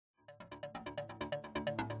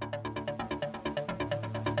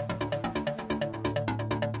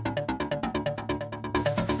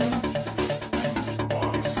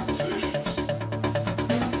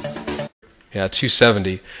Yeah,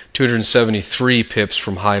 273 pips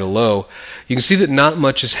from high to low. You can see that not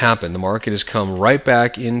much has happened. The market has come right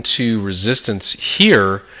back into resistance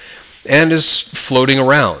here and is floating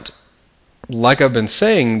around. Like I've been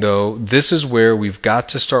saying, though, this is where we've got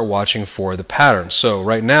to start watching for the pattern. So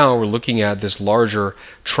right now we're looking at this larger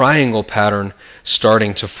triangle pattern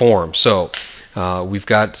starting to form. So we've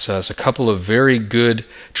got a couple of very good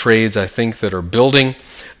trades, I think, that are building.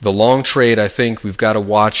 The long trade, I think, we've got to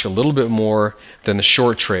watch a little bit more than the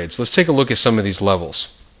short trades. Let's take a look at some of these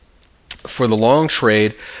levels. For the long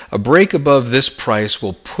trade, a break above this price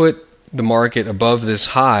will put the market above this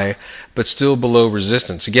high, but still below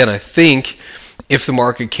resistance. Again, I think if the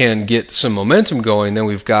market can get some momentum going, then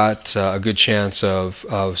we've got a good chance of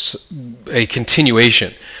a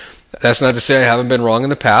continuation. That's not to say I haven't been wrong in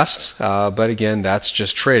the past, but again, that's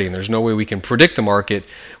just trading. There's no way we can predict the market.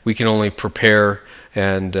 We can only prepare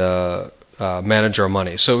and manage our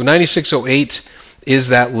money. So 96.08 is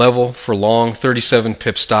that level for long, 37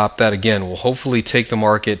 pip stop. That again will hopefully take the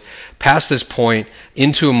market past this point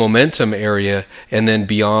into a momentum area and then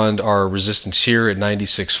beyond our resistance here at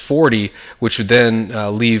 96.40, which would then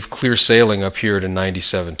leave clear sailing up here to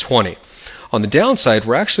 97.20. On the downside,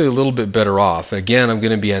 we're actually a little bit better off. Again, I'm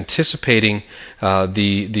going to be anticipating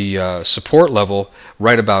the support level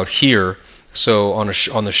right about here. So on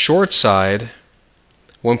the short side,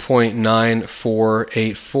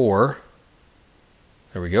 1.9484.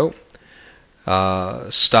 There we go.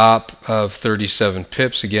 Stop of 37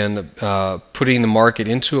 pips. Again, putting the market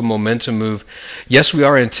into a momentum move. Yes, we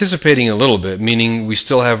are anticipating a little bit, meaning we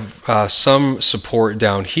still have some support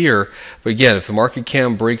down here. But again, if the market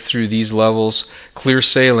can break through these levels, clear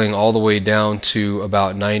sailing all the way down to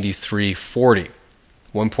about 93.40,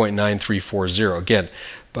 1.9340. Again,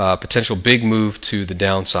 potential big move to the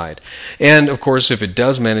downside. And of course, if it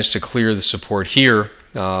does manage to clear the support here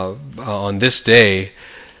on this day,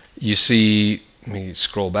 you see, let me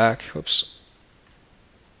scroll back, whoops.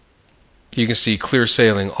 You can see clear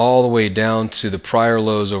sailing all the way down to the prior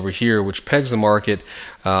lows over here, which pegs the market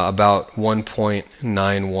about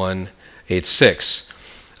 1.9186.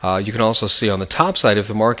 You can also see on the top side, if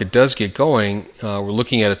the market does get going, we're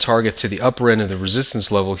looking at a target to the upper end of the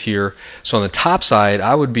resistance level here. So on the top side,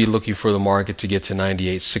 I would be looking for the market to get to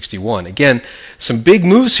 98.61. Again, some big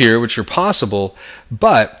moves here, which are possible,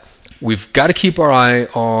 but we've got to keep our eye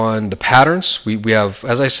on the patterns. We have,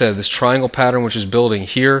 as I said, this triangle pattern which is building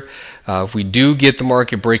here. If we do get the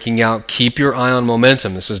market breaking out, keep your eye on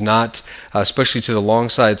momentum. This is not, especially to the long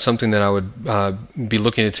side, something that I would be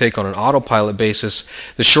looking to take on an autopilot basis.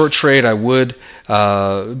 The short trade, I would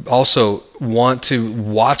also want to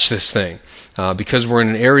watch this thing because we're in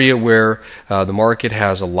an area where the market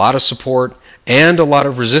has a lot of support and a lot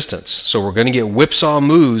of resistance. So we're going to get whipsaw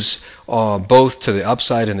moves both to the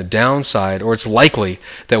upside and the downside, or it's likely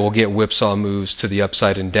that we'll get whipsaw moves to the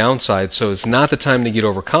upside and downside. So it's not the time to get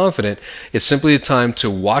overconfident. It's simply the time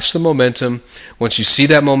to watch the momentum. Once you see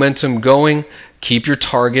that momentum going, keep your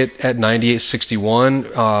target at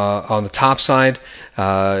 98.61 on the top side,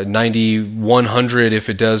 9,100 if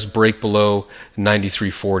it does break below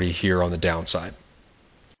 93.40 here on the downside.